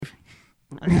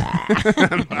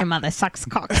Your mother sucks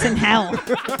cocks in hell.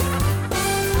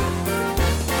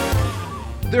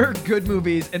 There are good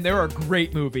movies and there are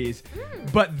great movies,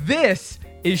 but this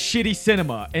is shitty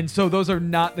cinema, and so those are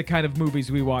not the kind of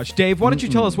movies we watch. Dave, why don't you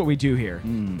tell us what we do here?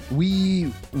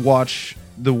 We watch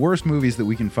the worst movies that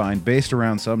we can find based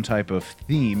around some type of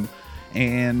theme,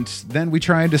 and then we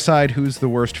try and decide who's the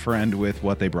worst friend with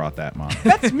what they brought that month.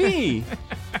 That's me.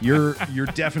 You're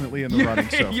definitely in the running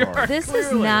so far. This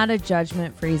is not a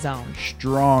judgment-free zone.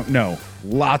 No,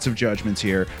 lots of judgments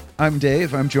here. I'm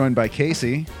Dave. I'm joined by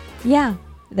Casey. Yeah,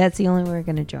 that's the only way we're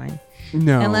going to join.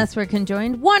 No. Unless we're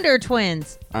conjoined Wonder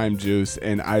Twins. I'm Juice,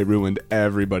 and I ruined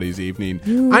everybody's evening.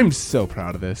 You I'm so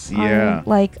proud of this. Yeah. are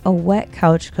like a wet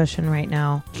couch cushion right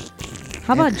now.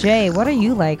 How about Jay? What are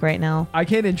you like right now? I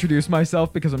can't introduce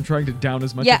myself because I'm trying to down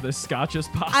as much of this scotch as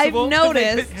I've possible.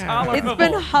 noticed. Tolerable. It's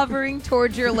been hovering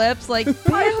towards your lips like,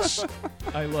 bitch.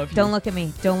 I love you. Don't look at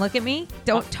me. Don't look at me.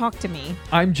 Don't talk to me.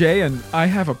 I'm Jay, and I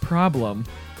have a problem.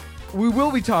 We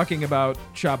will be talking about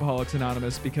Shopaholics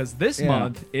Anonymous because this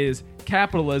month is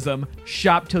Capitalism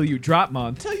Shop Till You Drop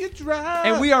month. Till you drop.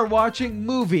 And we are watching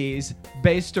movies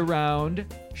based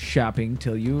around shopping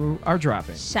till you are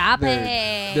dropping. Shopping.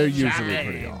 They're usually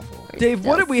pretty awful. Dave,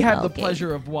 what did we have the smoking.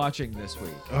 pleasure of watching this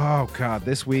week? Oh, God.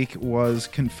 This week was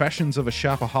Confessions of a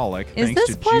Shopaholic. Is thanks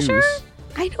this to pleasure? Juice.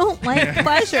 I don't like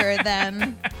pleasure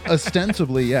then.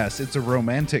 Ostensibly, yes. It's a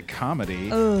romantic comedy.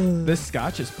 This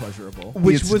scotch is pleasurable.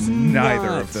 Which It's was neither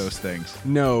not. of those things.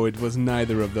 No, it was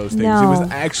neither of those things. No. It was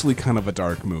actually kind of a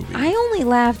dark movie. I only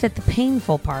laughed at the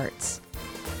painful parts.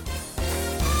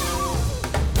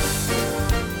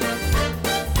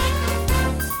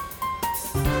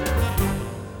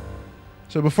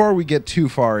 So before we get too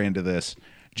far into this,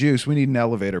 Juice, we need an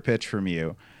elevator pitch from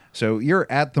you. So you're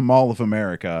at the Mall of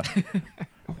America,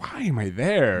 Why am I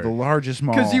there? the largest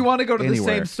mall. Because you want to go to the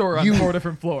anywhere. same store on 4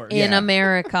 different floors. In Yeah.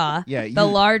 America. Yeah, The you-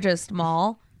 largest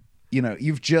mall. You know,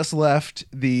 you've just left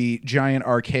the giant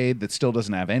arcade that still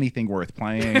doesn't have anything worth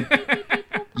playing.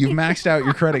 You've maxed out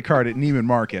your credit card at Neiman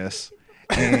Marcus,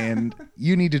 and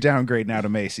you need to downgrade now to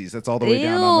Macy's. That's all the way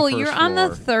down on the 1st you're floor. on the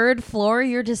 3rd floor.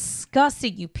 You're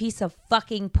disgusting, you piece of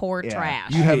fucking poor Yeah.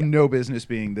 trash. You have no business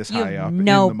being this You high have up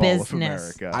no in the Mall of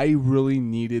business. America. I really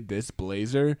needed this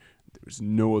blazer. There was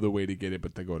no other way to get it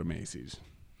but to go to Macy's.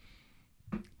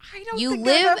 I don't You think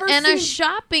live I've ever in seen... a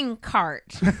shopping cart.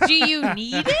 Do you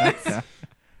need it? The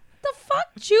fuck?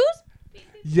 Choose?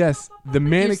 Yes, the still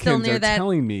mannequins near are that-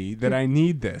 telling me that I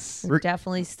need this. We're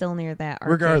definitely still near that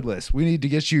arcade. Regardless, we need to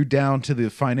get you down to the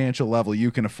financial level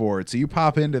you can afford. So you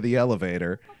pop into the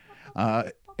elevator,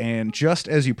 and just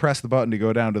as you press the button to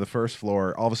go down to the 1st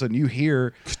floor, all of a sudden you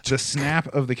hear the snap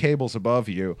of the cables above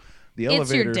you. The It's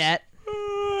elevator's your debt.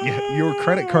 Yeah, your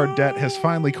credit card debt has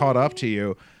finally caught up to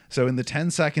you. So in the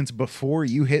 10 seconds before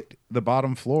you hit the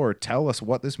bottom floor, tell us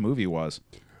what this movie was.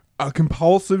 A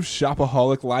compulsive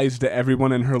shopaholic lies to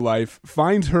everyone in her life,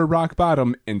 finds her rock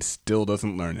bottom, and still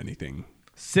doesn't learn anything.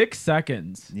 6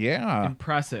 seconds. Yeah.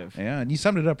 Impressive. Yeah, and you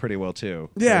summed it up pretty well, too.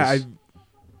 Yeah, 'Cause-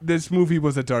 this movie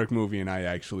was a dark movie, and I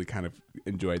actually kind of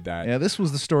enjoyed that. Yeah, this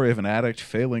was the story of an addict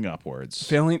failing upwards.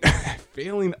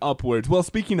 Failing upwards. Well,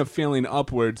 speaking of failing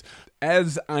upwards,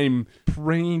 as I'm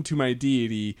praying to my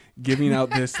deity, giving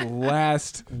out this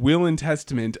last will and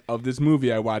testament of this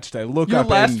movie I watched, I look Your up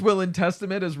last and will and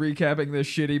testament is recapping this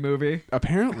shitty movie.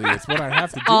 apparently it's what I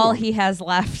have to do. All he has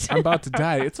left. I'm about to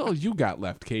die. It's all you got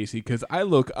left, Casey, because I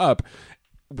look up.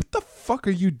 What the fuck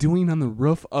are you doing on the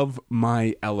roof of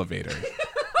my elevator?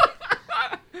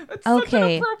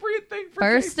 Okay. Appropriate thing for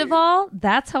First Casey. of all,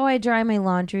 that's how I dry my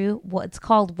laundry. What's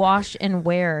called wash and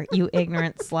wear, you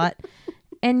ignorant slut.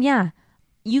 And yeah,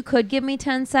 you could give me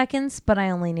 10 seconds, but I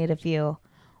only need a few.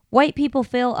 White people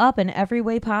fail up in every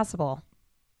way possible.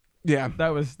 Yeah. that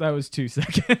was 2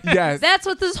 seconds. Yeah. That's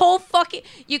what this whole fucking...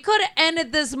 You could have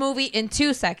ended this movie in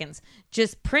 2 seconds.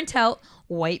 Just print out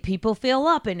white people fail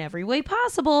up in every way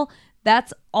possible.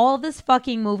 That's all this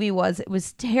fucking movie was. It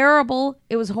was terrible.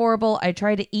 It was horrible. I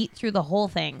tried to eat through the whole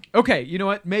thing. Okay, you know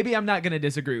what? Maybe I'm not going to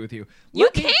disagree with you. You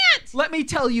Let me- can't! Let me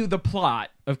tell you the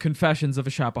plot of Confessions of a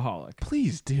Shopaholic.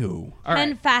 Please do. All right.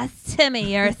 Confess to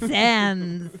me your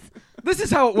sins. This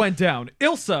is how it went down.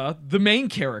 Ilsa, the main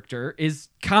character, is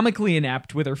comically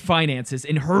inept with her finances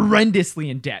and horrendously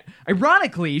in debt.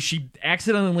 Ironically, she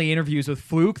accidentally interviews with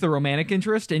Fluke, the romantic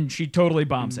interest, and she totally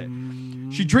bombs it.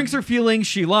 She drinks her feelings,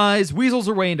 she lies, weasels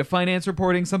her way into finance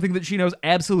reporting, something that she knows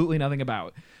absolutely nothing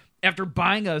about. After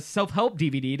buying a self-help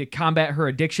DVD to combat her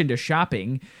addiction to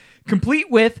shopping,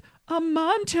 complete with a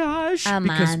montage.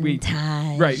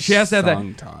 Right, she has to have that.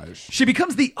 Montage. She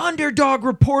becomes the underdog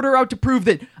reporter out to prove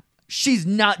that she's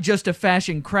not just a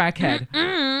fashion crackhead.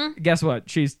 Guess what?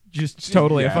 She's just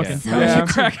totally a fucking fashion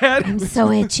crackhead. I'm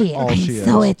so itchy. All I'm she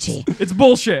so is. itchy. It's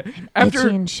bullshit. Itchy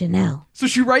and Chanel. So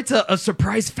she writes a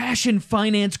surprise fashion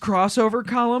finance crossover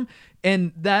column,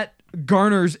 and that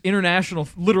garners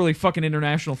literally fucking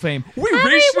international fame. We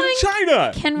raced in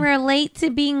China. Can relate to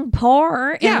being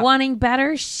poor Yeah. and wanting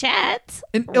better shit.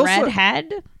 And Ilsa-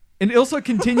 Redhead. And Ilsa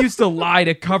continues to lie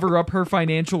to cover up her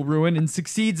financial ruin and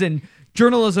succeeds in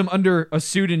journalism under a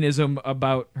pseudonym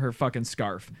about her fucking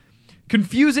scarf.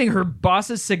 Confusing her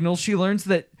boss's signals, she learns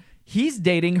that he's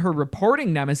dating her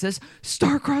reporting nemesis.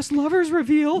 Star-crossed lovers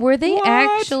reveal. Were they What?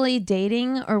 actually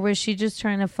dating, or was she just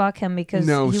trying to fuck him because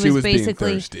No, he she was being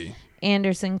basically thirsty.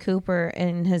 Anderson Cooper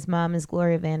and his mom is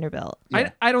Gloria Vanderbilt?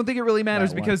 I don't think it really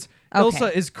matters That one. because Okay.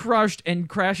 Ilsa is crushed and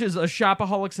crashes a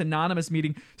Shopaholics Anonymous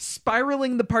meeting,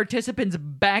 spiraling the participants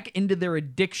back into their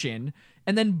addiction,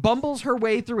 and then bumbles her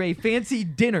way through a fancy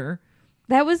dinner.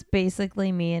 That was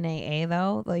basically me in AA,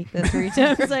 though. Like the 3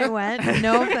 times I went.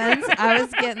 No offense. I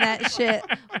was getting that shit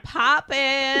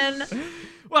popping.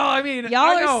 Well, I mean, Y'all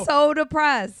I know. are so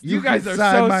depressed. You guys are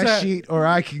sign so my sad. sheet, or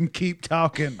I can keep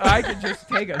talking. I could just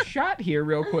take a shot here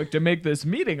real quick to make this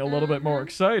meeting a little bit more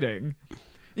exciting.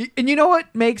 And you know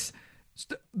what makes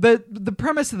the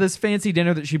premise of this fancy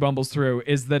dinner that she bumbles through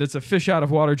is that it's a fish out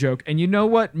of water joke. And you know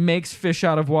what makes fish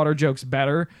out of water jokes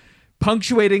better?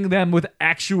 Punctuating them with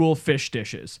actual fish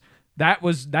dishes. That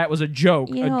was a joke.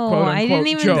 Ew, a quote-unquote I didn't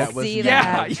even joke. That was see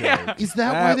Yeah, that. yeah. Is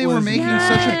that That why they were was making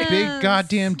nice. such a big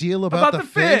goddamn deal about the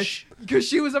fish? Because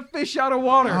she was a fish out of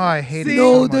water. Oh, I hate See? it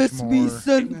so much more.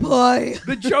 senpai.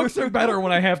 The jokes are better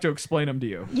when I have to explain them to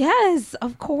you. Yes,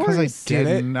 of Because I course. Get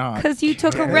it? did not. Because you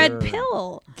took a red care.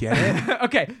 pill. Get it?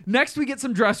 Okay, next we get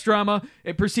some dress drama.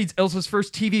 It precedes Ilsa's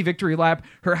first TV victory lap.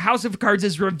 Her house of cards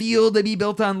is revealed to be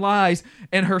built on lies,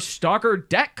 and her stalker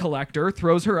debt collector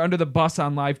throws her under the bus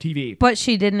on live TV. But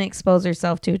she didn't expose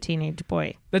herself to a teenage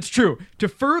boy. That's true. To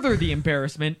further the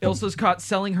embarrassment, Ilsa's caught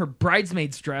selling her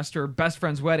bridesmaid's dress to her best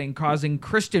friend's wedding, causing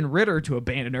Kristen Ritter to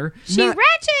abandon her. She Not-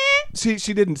 ratchet.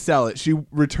 She didn't sell it. She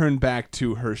returned back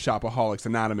to her Shopaholics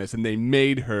Anonymous, and they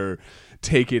made her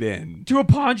take it in. To a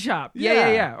pawn shop.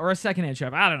 Yeah. Yeah. Or a secondhand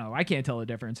shop. I don't know. I can't tell the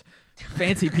difference.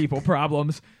 Fancy people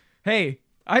problems. Hey,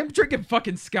 I'm drinking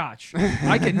fucking scotch.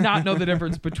 I cannot know the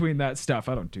difference between that stuff.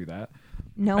 I don't do that.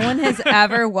 No one has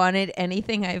ever wanted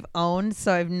anything I've owned,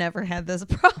 so I've never had this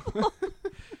problem.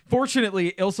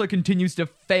 Fortunately, Ilsa continues to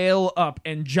fail up,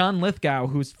 and John Lithgow,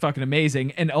 who's fucking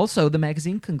amazing, and also the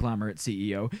magazine conglomerate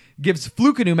CEO, gives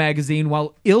Fluke a new magazine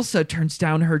while Ilsa turns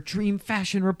down her dream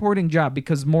fashion reporting job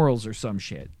because morals or some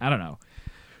shit. I don't know.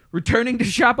 Returning to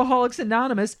Shopaholics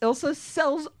Anonymous, Ilsa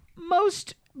sells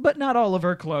most, but not all of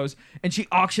her clothes, and she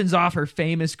auctions off her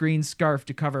famous green scarf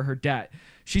to cover her debt.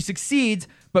 She succeeds,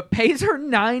 but pays her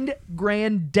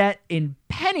 $9,000 debt in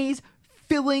pennies,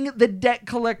 filling the debt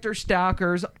collector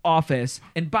stalker's office,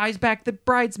 and buys back the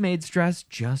bridesmaid's dress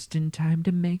just in time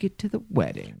to make it to the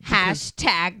wedding.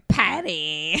 Hashtag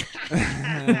Patty.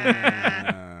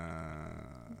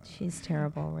 She's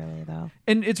terrible, really, though.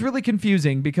 And it's really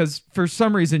confusing because for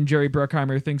some reason Jerry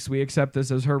Bruckheimer thinks we accept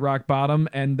this as her rock bottom,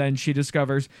 and then she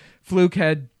discovers Fluke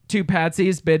had 2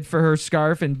 patsies bid for her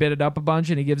scarf and bid it up a bunch,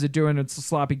 and he gives it to her and it's a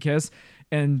sloppy kiss.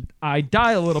 And I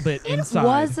die a little bit inside. It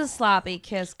was a sloppy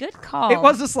kiss. Good call. It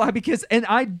was a sloppy kiss, and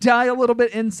I die a little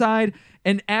bit inside.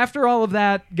 And after all of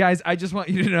that, guys, I just want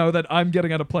you to know that I'm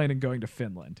getting on a plane and going to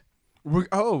Finland. That's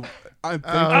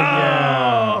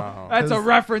a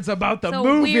reference about the It's a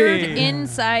movie. weird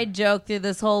inside joke through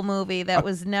this whole movie that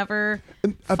was never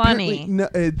funny.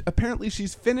 Apparently,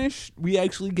 she's finished. We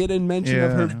actually get a mention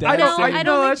of her Yeah. dad. I don't- No, I I know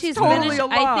don't think that's she's totally finished. a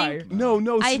lie.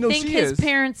 I think she his is.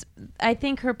 parents. I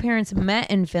think her parents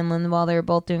met in Finland while they were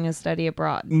both doing a study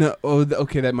abroad. No,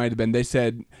 okay, that might have been. They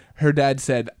said her dad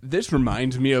said this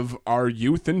reminds me of our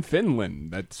youth in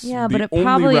Finland. That's Yeah, the but it only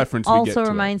probably reference we get also to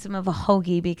reminds him of a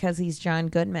hoagie because he's John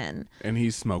Goodman, it. And he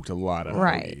smoked a lot of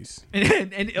Right. hoagies.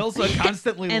 And Ilsa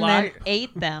constantly and lying. then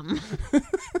ate them.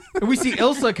 We see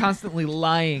Ilsa constantly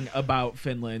lying about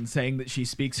Finland, saying that she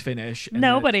speaks Finnish. and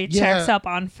Nobody Yeah. checks up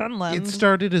on Finland. It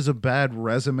started as a bad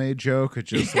resume joke, it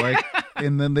just like,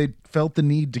 and then they felt the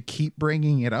need to keep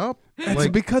bringing it up. It's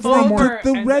Like, because that- they Over took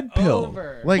the and red pill.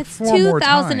 over. like It's 4 more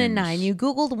 2009. times. You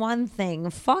Googled one thing.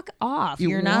 Fuck off. It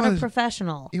You're not a was-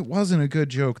 professional. It wasn't a good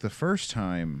joke the first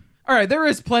time. All right, there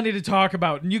is plenty to talk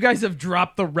about, and you guys have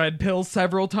dropped the red pill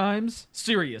several times.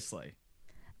 Seriously.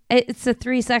 It's a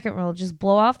 3-second rule. Just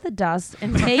blow off the dust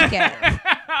and take it.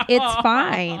 It's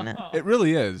fine. It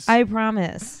really is. I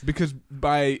promise. Because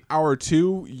by hour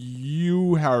 2,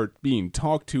 you are being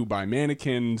talked to by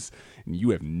mannequins, and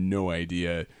you have no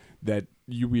idea that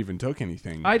you even took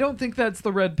anything. I don't think that's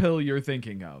the red pill you're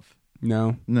thinking of.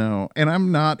 No. No, and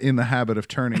I'm not in the habit of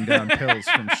turning down pills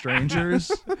from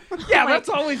strangers. Yeah, Like, that's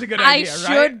always a good I idea, right?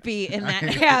 should be in that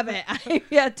habit. I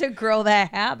have to grow that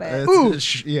habit.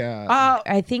 Yeah.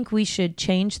 I think we should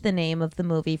change the name of the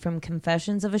movie from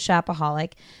Confessions of a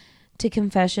Shopaholic to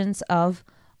Confessions of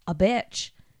a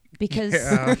Bitch. Because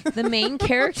the main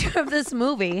character of this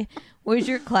movie was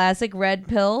your classic red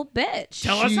pill bitch.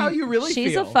 Tell us how you really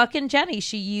She's feel. a fucking Jenny.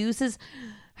 She uses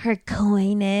her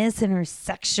coyness and her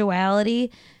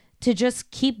sexuality to just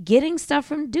keep getting stuff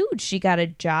from dudes. She got a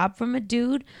job from a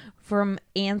dude from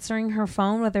answering her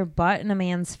phone with her butt in a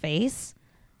man's face.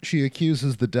 She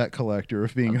accuses the debt collector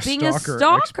of being a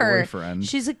stalker ex-boyfriend.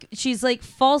 She's like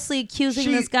falsely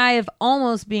accusing this guy of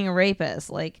almost being a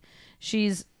rapist. Like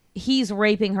he's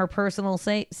raping her personal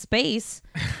space.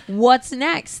 What's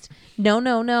next?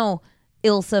 No.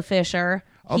 Ilsa Fisher.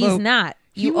 Although he's not.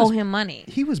 You owe him money.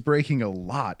 He was breaking a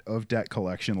lot of debt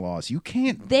collection laws. You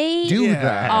can't They do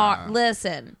that.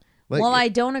 Listen, Like, while I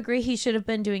don't agree he should have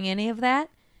been doing any of that,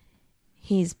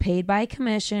 he's paid by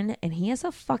commission and he has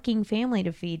a fucking family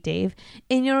to feed, Dave.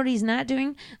 And you know what he's not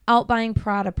doing? Out buying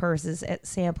Prada purses at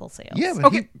sample sales. Yeah,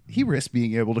 but he risked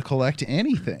being able to collect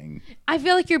anything. I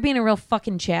feel like you're being a real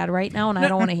fucking Chad right now and I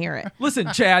don't want to hear it.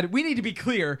 Listen, Chad, we need to be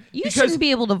clear. You shouldn't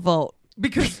be able to vote.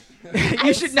 Because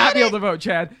you should not be able to vote,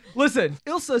 Chad. Listen,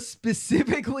 Ilsa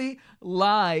specifically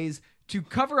lies to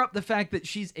cover up the fact that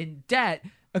she's in debt,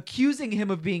 accusing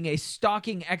him of being a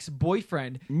stalking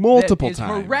ex-boyfriend Multiple that is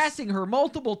times. harassing her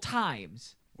multiple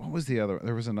times. What was the other?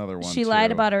 There was another one. She too.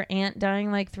 lied about her aunt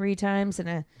dying like 3 times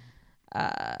and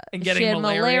And getting she had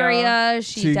malaria.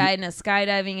 She She- died in a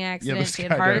skydiving accident. the she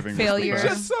had heart skydiving was the failure. best.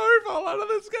 Just sorry fall out of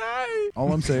the sky.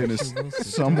 All I'm saying is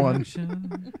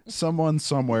someone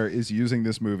somewhere is using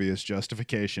this movie as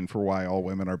justification for why all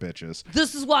women are bitches.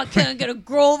 This is why I can't get a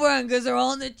girlfriend because they're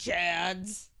all in the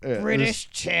Chads. Yeah, British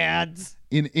Chads.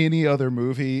 In any other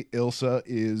movie, Ilsa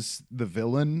is the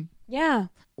villain. Yeah.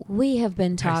 We have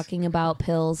been talking about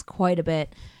pills quite a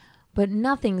bit, but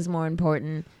nothing's more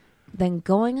important than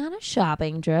going on a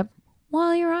shopping trip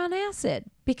while you're on acid.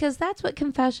 Because that's what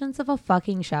Confessions of a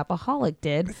fucking Shopaholic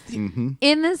did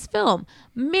in this film.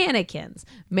 Mannequins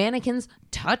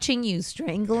touching you,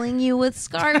 strangling you with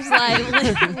scarves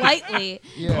lightly,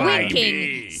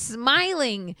 winking,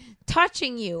 smiling,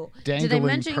 touching you. Did I Dangling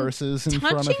mention purses in touching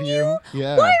front of you.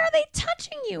 Yeah. Why are they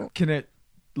touching you? Can it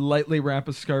lightly wrap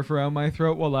a scarf around my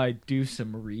throat while I do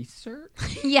some research?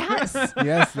 Yes.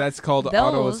 Yes, that's called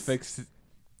auto Those- asphyxia.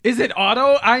 Is it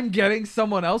auto? I'm getting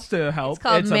someone else to help. It's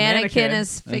called a mannequin mannequin.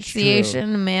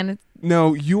 asphyxiation.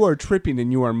 No, you are tripping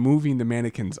and you are moving the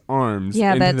mannequin's arms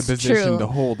Yeah, into the that's position true. to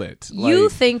hold it. You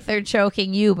Like, think they're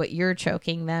choking you, but you're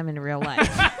choking them in real life.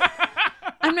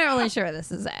 I'm not really sure where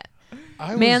this is at.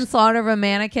 Manslaughter of a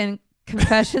mannequin.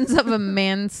 Confessions of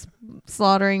a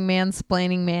slaughtering,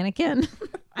 mansplaining mannequin.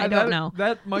 I don't know.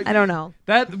 I don't know.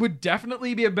 That would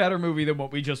definitely be a better movie than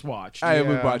what we just watched. I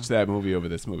would watch that movie over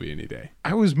this movie any day.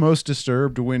 I was most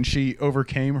disturbed when she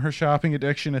overcame her shopping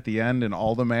addiction at the end and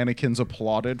all the mannequins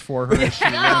applauded for her as she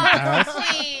ran past.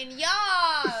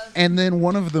 And then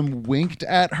one of them winked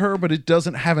at her, but it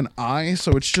doesn't have an eye,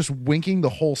 so it's just winking the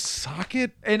whole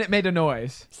socket. And it made a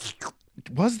noise.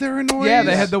 Was there a noise? Yeah,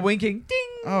 they had the winking. Ding.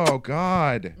 Oh,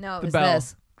 God. No, it The was bell.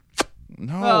 this.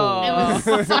 No. Oh. It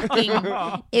was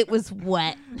fucking. It was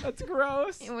wet. That's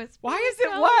gross. It was. Why is it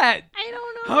gross. wet? I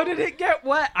don't know. How did it get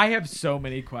wet? I have so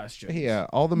many questions. Yeah,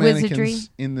 all the mannequins Wizardry.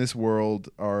 in this world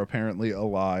are apparently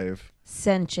alive.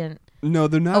 Sentient, No,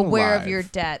 they're not aware alive. of your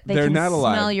debt. They They're can not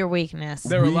alive. smell your weakness.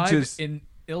 They're We alive just- in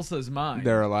Ilsa's mind.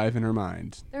 They're alive in her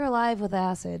mind. They're alive with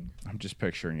acid. I'm just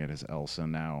picturing it as Elsa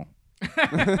now.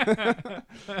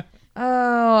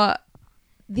 Oh,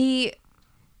 the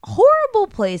horrible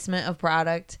placement of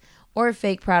product or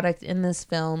fake product in this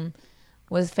film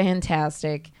was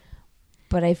fantastic.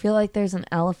 But I feel like there's an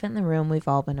elephant in the room we've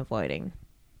all been avoiding.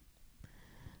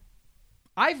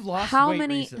 I've lost How weight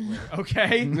many- recently.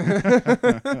 Okay.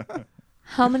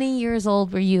 How many years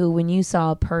old were you when you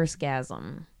saw a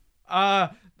pursegasm?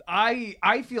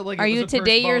 I feel like. Are it was you a purse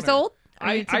today years boner. old?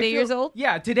 Are you today feel- years old?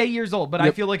 Yeah, today years old. But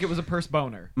I feel like it was a purse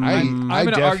boner. I'm I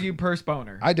going to def- argue purse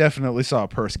boner. I definitely saw a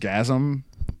pursegasm.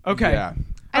 Okay. Yeah.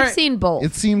 I've right. seen both.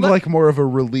 It seemed like more of a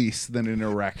release than an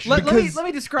erection. Let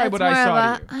me describe what I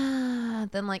saw to you.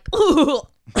 Then like,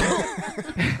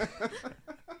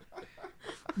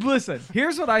 Listen,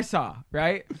 here's what I saw,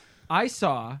 right? I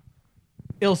saw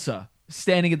Ilsa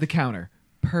standing at the counter,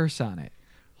 purse on it.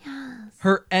 yes,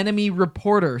 Her enemy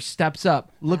reporter steps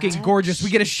up, looking gorgeous. We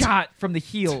get a shot from the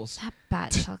heels. that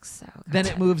bat looks so good. Then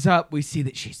it moves up. We see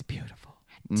that she's beautiful.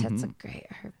 Tits are great.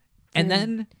 And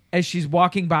then, as she's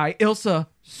walking by, Ilsa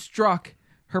struck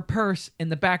her purse in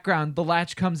the background. The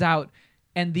latch comes out,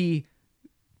 and the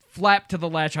flap to the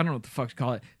latch, I don't know what the fuck to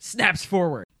call it, snaps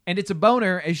forward. And it's a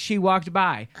boner as she walked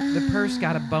by. The purse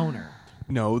got a boner.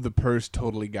 No, the purse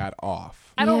totally got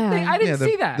off. I didn't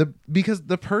see that. Because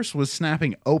the purse was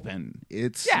snapping open.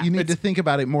 It's Yeah, you need to think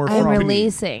about it more I'm from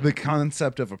releasing. the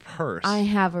concept of a purse. I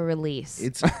have a release.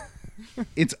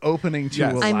 It's opening to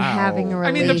Yes. allow. I'm having a I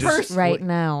release mean, the purse- right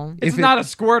now. It's if it- not a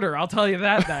squirter, I'll tell you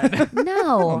that then.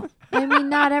 No. I mean,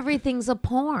 not everything's a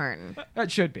porn.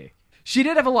 That should be. She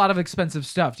did have a lot of expensive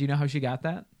stuff. Do you know how she got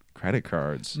that? Credit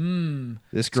cards.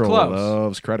 This girl close.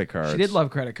 loves credit cards. She did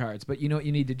love credit cards, but you know what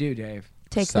you need to do, Dave?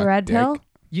 Take Suck the red dick. pill?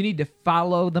 You need to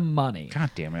follow the money. God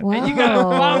damn it. Whoa, And you gotta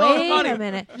follow the wait money. a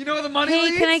minute. You know where the money Hey,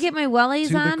 leads? can I get my wellies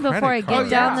To the on before I credit get card.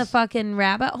 down Oh, the yes. fucking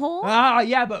rabbit hole? Ah,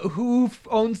 yeah, but who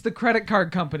owns the credit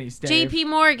card companies, Dave? JP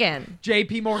Morgan.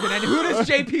 JP Morgan. And who does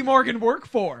JP Morgan work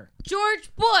for? George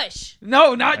Bush.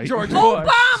 No, not George Bush.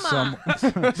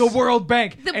 Obama. The World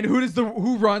Bank. And who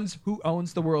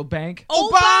owns the World Bank?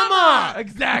 Obama.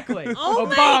 Exactly. Oh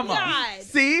my Obama. God.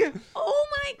 See? Oh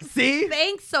my. See?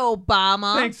 Thanks,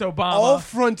 Obama. Thanks, Obama. All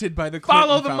fronted by the Clinton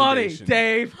Follow the money, Foundation.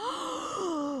 Dave.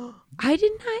 I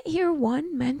did not hear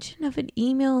one mention of an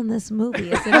email in this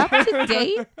movie. Is it up to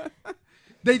date?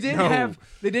 They did No. have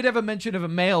a mention of a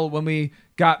mail when we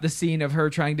got the scene of her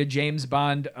trying to James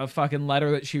Bond a fucking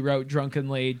letter that she wrote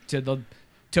drunkenly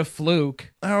to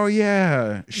Fluke. Oh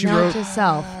yeah. She Note wrote to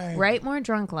self. Write more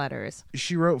drunk letters.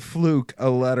 Fluke a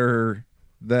letter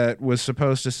that was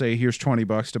supposed to say, here's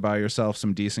 $20 to buy yourself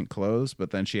some decent clothes,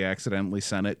 but then she accidentally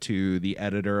sent it to the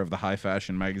editor of the high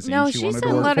fashion magazine No, she she wanted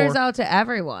sent to work letters for. out to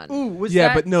everyone. Ooh, was Yeah,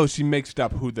 that... but no, she mixed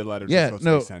up who the letters Yeah, were supposed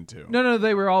no. to be sent to. No,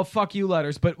 they were all fuck you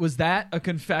letters, but was that a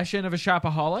confession of a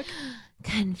shopaholic?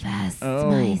 Confess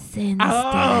Oh. my sins, Oh.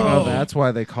 Oh, Daddy. that's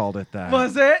why they called it that.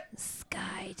 Was it?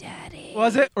 Sky Daddy.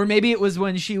 Was it? Or maybe it was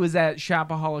when she was at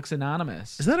Shopaholics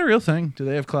Anonymous. Is that a real thing? Do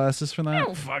they have classes for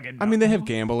that? Fucking I mean, they have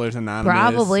Gamblers Anonymous.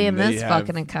 Probably in and they this have-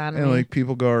 fucking economy. And like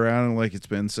people go around and like it's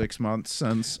been 6 months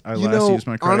since I You last know, used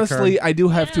my credit honestly, card. I do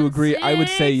have to agree. I would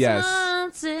say 6 yes.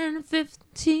 months and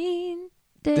 15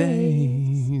 days.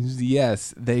 Days.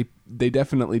 Yes, they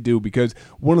definitely do, because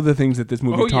one of the things that this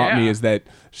movie taught me yeah. is that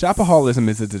shopaholism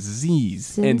is a disease.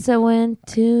 Since I went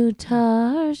to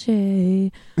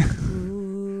Target.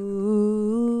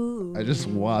 Ooh. I just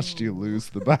watched you lose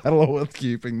the battle with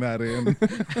keeping that in.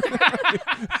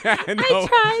 I I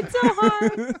tried so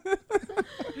hard.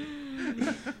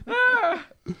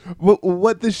 Well,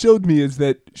 what this showed me is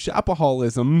that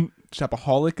shopaholicism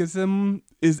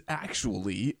is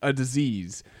actually a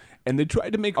disease, and they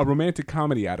tried to make a romantic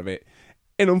comedy out of it.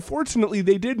 And unfortunately,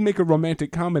 they did make a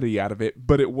romantic comedy out of it,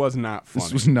 but it was not funny.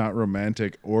 This was not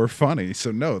romantic or funny,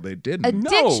 so no, they didn't.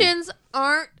 Addictions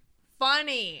aren't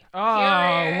funny. Oh,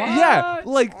 Period. what? Yeah,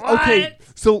 like, What? okay,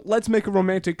 so let's make a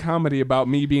romantic comedy about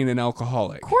me being an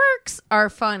alcoholic. Quirks are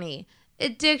funny.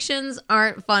 Addictions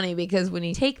aren't funny because when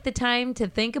you take the time to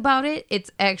think about it, it's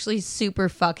actually super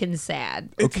fucking sad.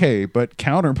 Okay, but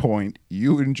counterpoint,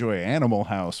 you enjoy Animal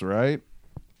House, right?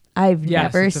 I've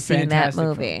Yes, never it's a seen that fantastic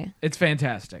movie. film. It's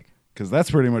fantastic. Because that's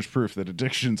pretty much proof that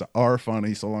addictions are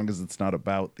funny so long as it's not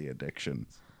about the addiction.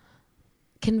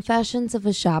 Confessions of a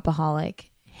Shopaholic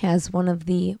has one of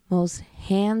the most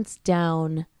hands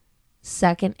down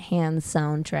secondhand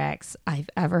soundtracks I've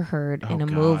ever heard in a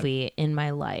God. movie in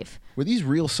my life. Were these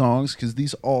real songs? Because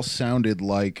these all sounded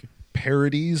like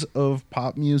parodies of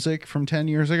pop music from 10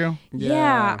 years ago.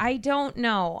 Yeah, I don't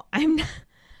know. I'm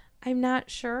not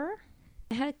sure.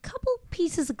 I had a couple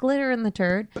pieces of glitter in the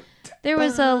turd. There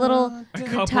was a little A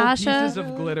couple Natasha. pieces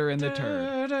of glitter in the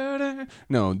turd.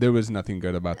 No, there was nothing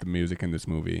good about the music in this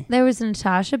movie. There was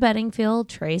Natasha Bedingfield,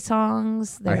 Trey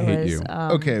Songs. There I hate was, you.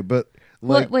 Okay, but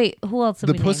like wait, who else? Did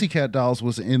the we name? Pussycat Dolls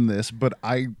was in this, but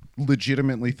I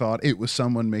legitimately thought it was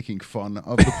someone making fun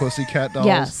of the Pussycat Dolls.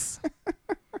 Yes,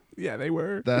 Yeah, they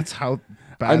were. That's how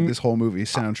bad I'm- this whole movie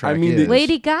soundtrack I mean, is.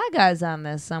 Lady Gaga's on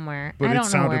this somewhere. but I it don't know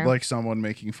sounded where. like someone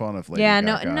making fun of Lady yeah,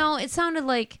 Gaga. no, it sounded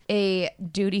like a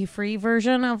duty-free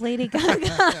version of Lady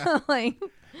Gaga. Like,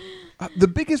 The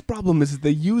biggest problem is that they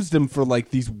used them for like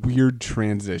these weird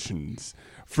transitions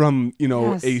from,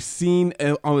 Yes. a scene.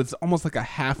 It's almost like a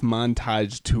half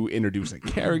montage to introduce a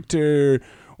character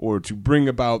or to bring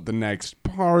about the next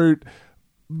part.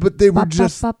 But they were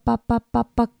just,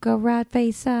 rat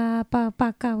face,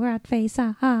 rat face,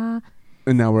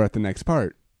 and now we're at the next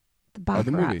part. the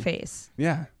the movie. Baccarat face.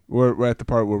 Yeah, we're at the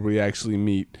part where we actually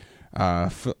meet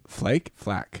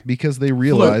Flack. Because they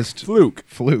realized Fluke.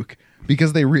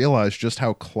 because they realized just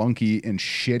how clunky and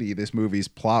shitty this movie's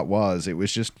plot was. It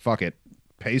was just, fuck it,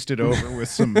 paste it over with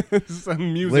some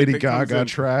Some music Lady that comes Gaga in.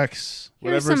 tracks.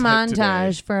 Here's Whatever's a hit today.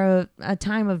 montage for a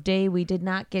time of day we did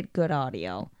not get good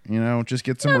audio. You know, just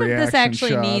get some None of reaction this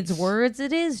actually shots. needs words.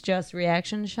 It is just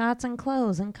reaction shots and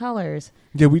clothes and colors.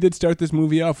 Yeah, we did start this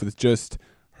movie off with just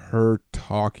her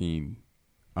talking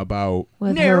about.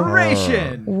 With her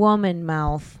Narration. woman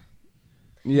mouth.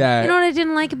 Yeah. You know what I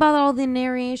didn't like about all the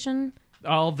narration?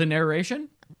 All the narration?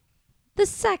 The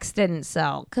sex didn't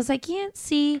sell because I can't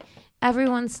see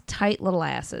everyone's tight little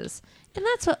asses. And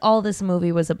that's what all this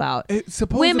movie was about. It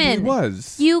supposedly Women,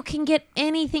 was. you can get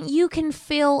anything. You can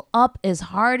fill up as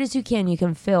hard as you can. You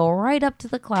can fill right up to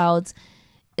the clouds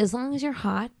as long as you're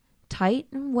hot, tight,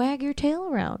 and wag your tail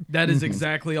around. That is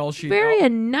exactly all she... Very a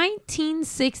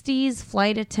 1960s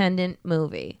flight attendant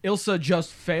movie. Ilsa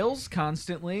just fails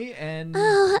constantly and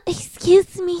Oh,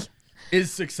 excuse me.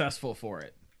 is successful for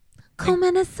it. Come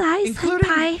in a size,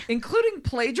 Including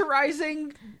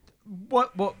plagiarizing...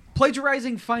 What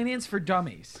plagiarizing finance for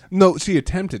dummies. No, she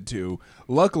attempted to.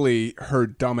 Luckily, her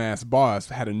dumbass boss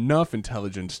had enough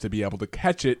intelligence to be able to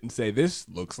catch it and say, "This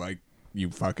looks like you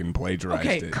fucking plagiarized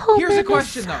Okay, it." here's a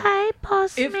question though. Hi,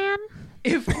 postman.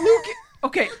 If Fluke,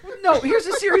 okay, no, here's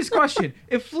a serious question.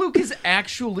 If Fluke is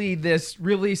actually this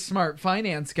really smart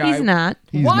finance guy, He's not.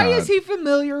 He's why not. is he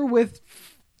familiar with?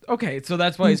 Okay, so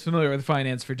that's why he's familiar with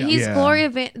finance for dummies. He's Yeah.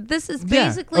 Gloria This is Yeah.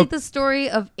 basically the story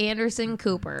of Anderson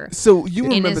Cooper. So you in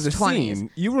remember his the 20s. scene?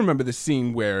 You remember the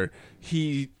scene where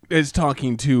he is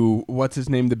talking to what's his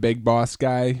name, the big boss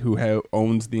guy who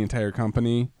owns the entire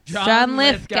company. John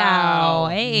Lithgow.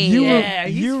 Hey. Yeah,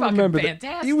 he's fucking remember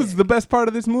fantastic. He was the best part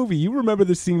of this movie. You remember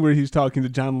the scene where he's talking to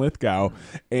John Lithgow,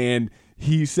 and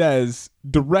he says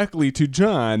directly to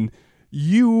John,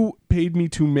 "You paid me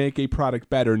to make a product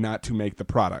better, not to make the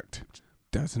product."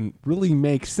 Doesn't really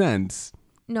make sense.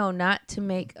 No, not to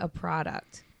make a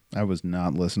product. I was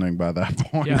not listening by that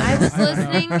point. Yeah. I was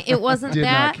listening. It wasn't Did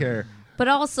that. not care. But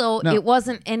also, No. it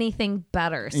wasn't anything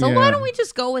better. So Yeah. why don't we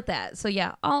just go with that? So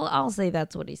yeah, I'll say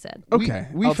that's what he said. Okay,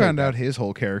 We I'll found take out his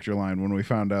whole character line when we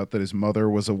found out that his mother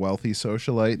was a wealthy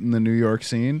socialite in the New York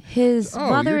scene. His Oh,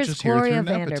 mother you're is just here Gloria through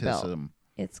Vanderbilt. nepotism.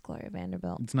 It's Gloria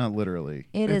Vanderbilt. It's not literally.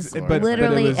 It It's- is but it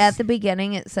literally was- at the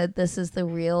beginning. It said this is the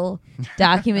real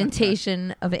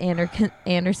documentation of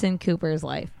Anderson Cooper's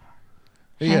life.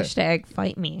 Yeah. Hashtag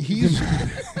fight me.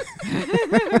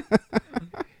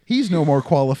 He's no more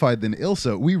qualified than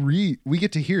Ilsa. We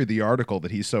get to hear the article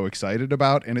that he's so excited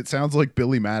about, and it sounds like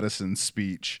Billy Madison's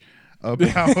speech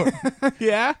about. it.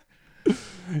 Yeah.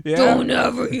 Yeah. Don't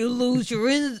ever you lose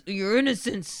your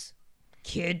innocence,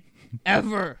 kid.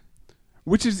 Ever.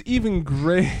 Which is even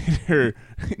greater.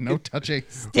 No touching.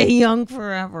 Stay young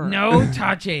forever. no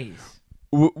touchies.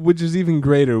 Which is even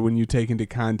greater when you take into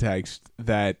context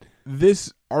that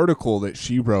this article that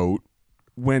she wrote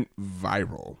went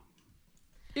viral.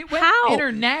 It went How?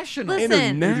 international. Listen,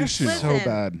 International. So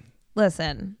bad.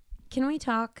 Listen, can we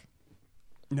talk?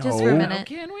 No. Just for a Oh, minute.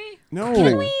 can we? No.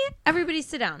 Can we? Everybody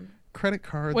sit down. Credit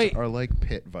cards Wait. are like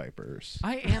pit vipers.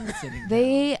 I am sitting.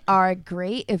 They are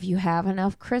great if you have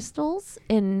enough crystals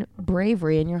and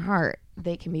bravery in your heart.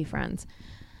 They can be friends.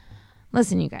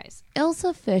 Listen, you guys.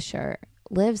 Ilsa Fisher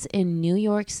lives in New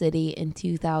York City in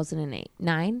 2008.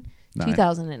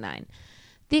 2009.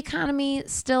 The economy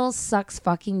still sucks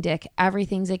fucking dick.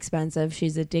 Everything's expensive.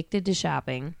 She's addicted to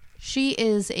shopping. She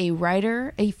is a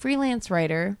writer, a freelance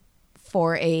writer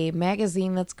for a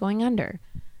magazine that's going under.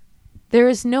 There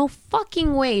is no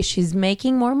fucking way she's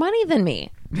making more money than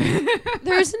me.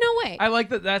 There's no way. I like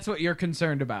that. That's what you're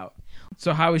concerned about.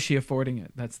 So how is she affording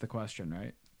it? That's the question,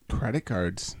 right? Credit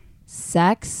cards.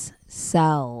 Sex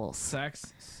sells.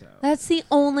 Sex. So. That's the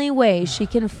only way she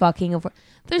can fucking afford.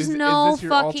 There's no is this your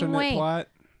fucking alternate way. plot?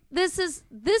 This is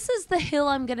the hill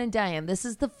I'm gonna die on. This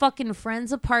is the fucking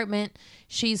friend's apartment.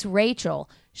 She's Rachel.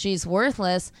 She's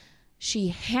worthless. She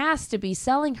has to be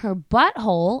selling her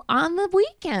butthole on the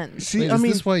weekends. Wait, is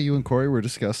this why you and Corey were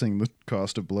discussing the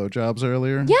cost of blowjobs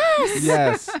earlier? Yes.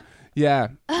 Yes. Yeah.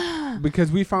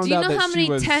 Because we found Do you out know that how many she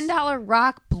was $10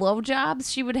 rock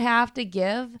blowjobs she would have to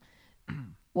give?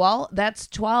 Well, that's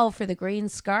 12 for the green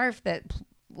scarf that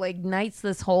ignites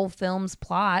this whole film's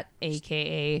plot,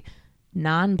 aka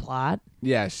non-plot.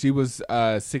 Yeah, she was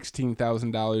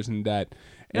 $16,000 in debt.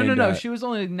 No. She was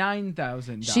only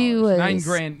 $9,000. She was-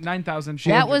 $9,000.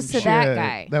 That was to that Yeah,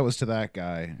 guy. That was to that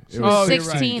guy. It was was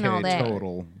 16 all 16K day.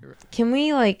 total. Can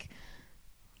we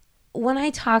when I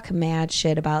talk mad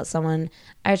shit about someone,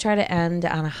 I try to end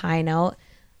on a high note.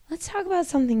 Let's talk about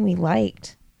something we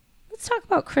liked. Let's talk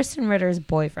about Kristen Ritter's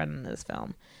boyfriend in this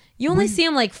film. You only see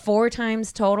him like 4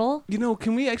 times total. You know,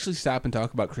 can we actually stop and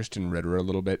talk about Kristen Ritter a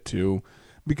little bit too?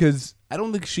 Because I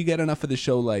don't think she got enough of the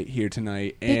show light here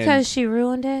tonight. And Because she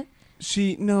ruined it?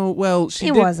 she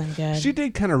wasn't good. She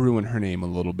did kind of ruin her name a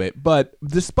little bit, but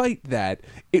despite that,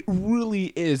 it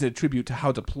really is a tribute to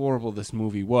how deplorable this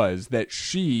movie was. That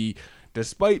she,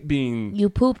 despite being, You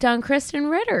pooped on Kristen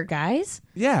Ritter, guys.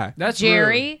 yeah, That's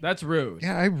Jerry? rude. That's rude.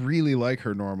 Yeah, I really like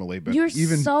her normally, but You're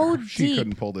even so she deep.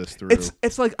 couldn't pull this through.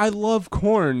 it's like I love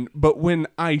corn, but when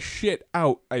I shit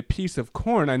out a piece of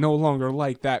corn, I no longer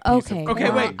like that piece Okay. of Okay,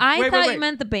 corn. wait. I thought wait. you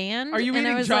meant the band. Are you and I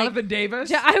meaning was Jonathan like,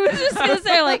 Davis? I was just going to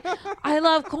say, like, I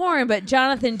love corn, but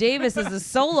Jonathan Davis as a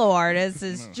solo artist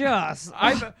is just...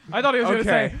 I thought he was going to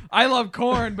Okay. say, I love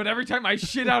corn, but every time I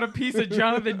shit out a piece of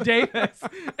Jonathan Davis,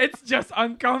 it's just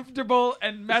uncomfortable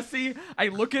and messy. I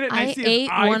look at it and I, I see ate his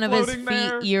eye one of his floating feet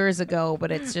there. years ago,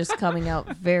 but it's just coming out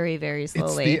very, very It's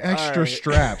slowly. the extra All right.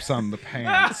 straps on the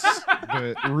pants,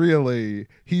 but really,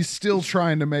 he's still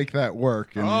trying to make that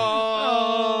work. And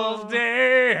All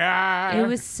day. It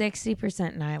was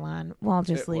 60% nylon. Well, I'll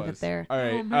just leave it was. there. All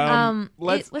right.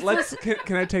 It was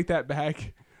Can I take that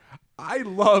back? I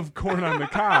love corn on the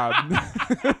cob.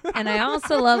 And I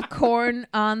also love corn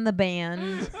on the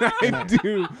band. I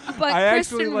do. But I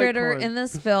actually Kristen like Ritter corn. in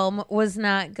this film was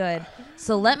not good.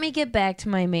 So let me get back to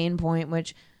my main point,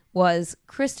 which was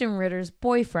Kristen Ritter's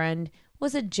boyfriend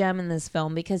was a gem in this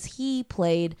film because he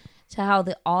played to how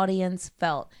the audience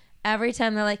felt. Every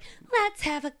time they're like, let's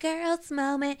have a girls'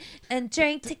 moment and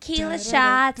drink tequila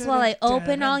shots while I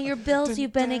open all your bills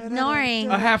you've been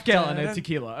ignoring. A half gallon of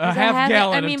tequila. A Is that half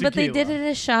gallon I mean, of but they tequila. did it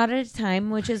a shot at a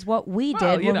time, which is what we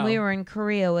Well, did you when we know. were in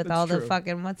Korea with That's all the true.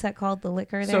 fucking, what's that called? The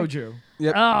liquor there? Soju.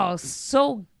 Yep. Oh,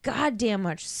 so goddamn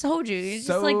much soju. You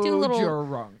just like do a little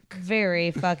Drunk.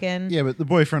 very fucking. yeah, but the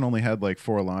boyfriend only had like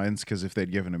 4 lines because if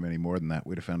they'd given him any more than that,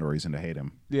 we'd have found a reason to hate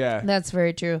him. Yeah. That's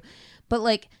very true. But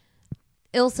like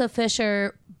Ilsa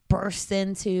Fisher bursts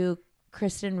into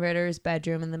Kristen Ritter's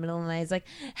bedroom in the middle of the night. He's like,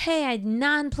 hey, I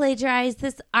non-plagiarized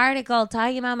this article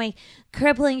talking about my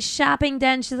crippling shopping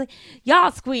den. She's like,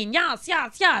 yas, queen, yas,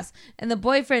 yas, yas. And the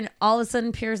boyfriend all of a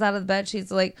sudden peers out of the bed.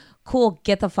 She's like, cool,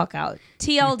 get the fuck out.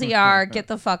 TLDR, get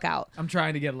the fuck out. I'm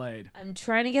trying to get laid. I'm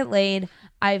trying to get laid.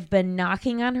 I've been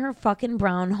knocking on her fucking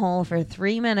brown hole for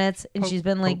 3 minutes, and she's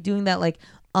been like doing that like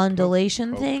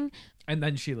undulation thing. And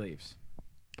then she leaves.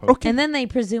 Okay. And then they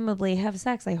presumably have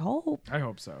sex. I hope I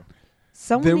hope so.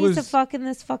 someone There needs to was- fuck in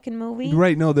this fucking movie.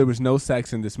 Right, no, there was no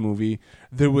sex in this movie.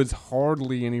 There was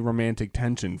hardly any romantic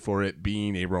tension for it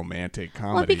being a romantic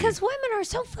comedy. Well, because women are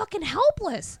so fucking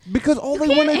helpless. Because all You they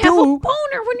want can't to have a do.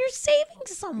 boner when you're saving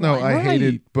someone. No, I Right.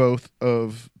 hated both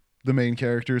of the main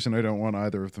characters, and I don't want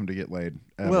either of them to get laid.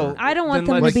 Ever. Well, I don't want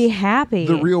Then them let's- to be happy.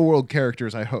 the real world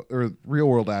characters, I hope, or real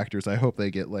world actors, I hope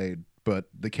they get laid. But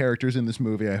the characters in this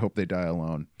movie, I hope they die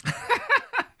alone.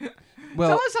 Well,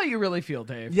 Tell us how you really feel,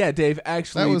 Dave. yeah, Dave,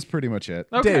 actually. That was pretty much it.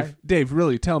 Okay. Dave,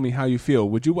 really tell me how you feel.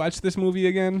 Would you watch this movie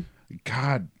again?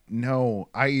 God, no.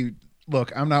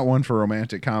 Look, I'm not one for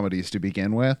romantic comedies to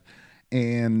begin with,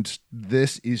 and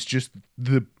this is just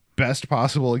the best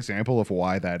possible example of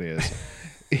why that is.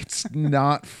 It's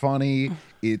not funny.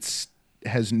 It's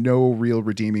has no real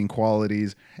redeeming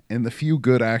qualities, and the few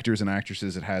good actors and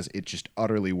actresses it has, it just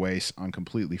utterly wastes on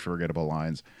completely forgettable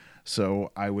lines.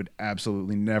 So I would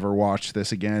absolutely never watch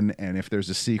this again, and if there's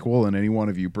a sequel and any one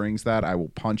of you brings that, I will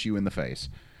punch you in the face.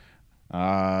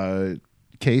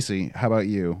 Casey, how about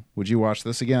you? Would you watch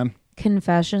this again?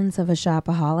 Confessions of a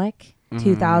Shopaholic,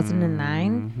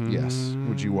 2009. Yes.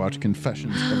 Would you watch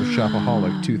Confessions of a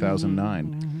Shopaholic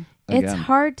 2009? It's Again.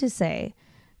 hard to say.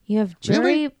 You have Jerry.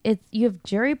 Really? You have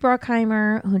Jerry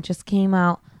Bruckheimer, who just came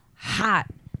out hot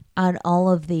on all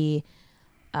of the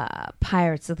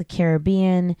Pirates of the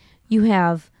Caribbean. You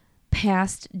have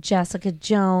past Jessica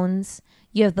Jones.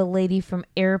 You have the lady from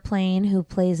Airplane who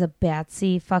plays a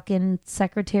Batsy fucking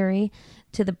secretary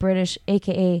to the British,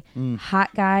 aka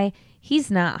hot guy. He's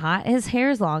not hot. His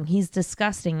hair's long. He's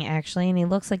disgusting, actually, and he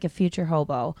looks like a future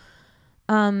hobo.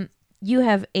 You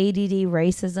have ADD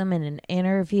racism in an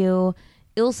interview.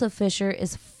 Ilsa Fisher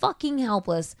is fucking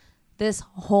helpless this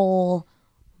whole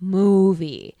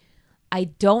movie. I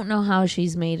don't know how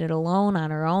she's made it alone on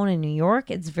her own in New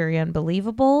York. It's very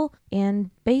unbelievable.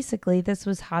 And basically, this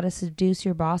was How to Seduce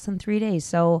Your Boss in 3 days.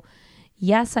 So,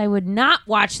 yes, I would not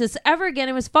watch this ever again.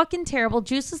 It was fucking terrible.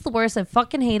 Juice is the worst. I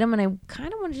fucking hate him. And I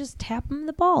kind of want to just tap him in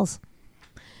the balls.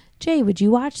 Jay, would you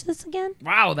watch this again?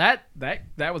 Wow, that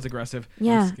was aggressive.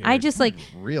 Yeah, I just like,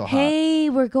 Real hot. hey,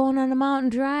 we're going on a mountain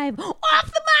drive.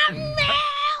 Off the mountain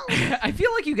now! I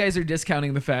feel like you guys are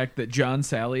discounting the fact that John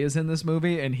Sally is in this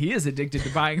movie, and he is addicted to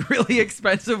buying really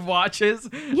expensive watches,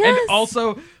 Yes. and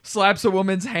also slaps a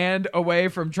woman's hand away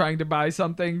from trying to buy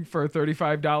something for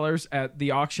 $35 at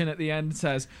the auction at the end, and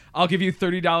says, I'll give you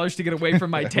 $30 to get away from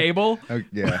my table. Oh,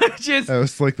 yeah. Which is, That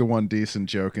was like the one decent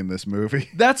joke in this movie.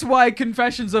 that's why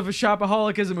Confessions of a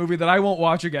Shopaholic is a movie that I won't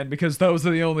watch again, because those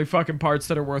are the only fucking parts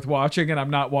that are worth watching, and I'm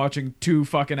not watching 2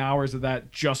 fucking hours of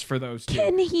that just for those 2.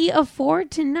 Can he afford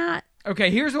to not?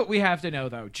 Okay, here's what we have to know,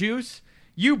 though. Juice,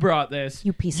 you brought this.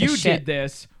 You piece of You shit. did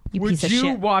this. You Would piece of you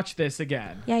shit. watch this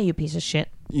again? Yeah, you piece of shit.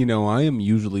 You know, I am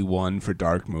usually one for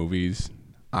dark movies.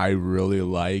 I really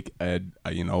like a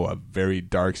very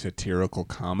dark satirical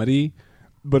comedy,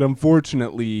 but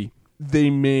unfortunately, they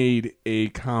made a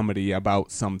comedy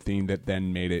about something that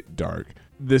then made it dark.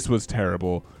 This was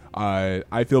terrible.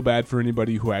 I feel bad for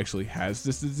anybody who actually has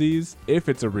this disease. If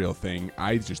it's a real thing,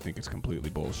 I just think it's completely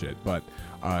bullshit. But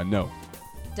no.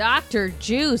 Dr.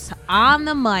 Juice on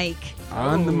the mic.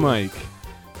 On the mic.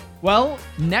 Well,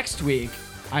 next week,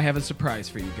 I have a surprise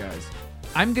for you guys.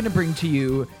 I'm going to bring to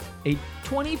you a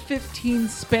 2015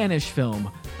 Spanish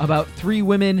film about 3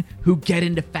 women who get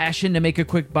into fashion to make a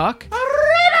quick buck.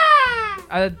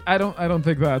 I don't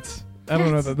think that's... I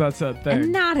don't know that that's a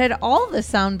thing. Not at all the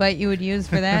soundbite you would use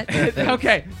for that.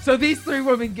 Okay, so these 3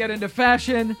 women get into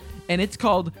fashion, and it's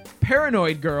called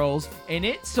Paranoid Girls, and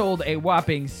it sold a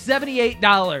whopping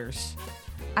 $78.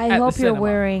 I At hope the you're cinema.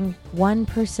 wearing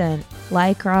 1%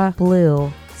 Lycra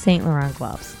blue Saint Laurent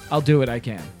gloves. I'll do what I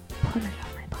can. Put it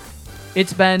on my body.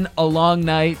 It's been a long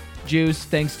night, Juice,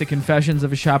 thanks to Confessions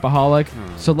of a Shopaholic.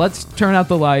 So let's turn out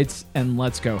the lights and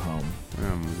let's go home.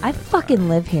 I fucking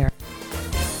live here.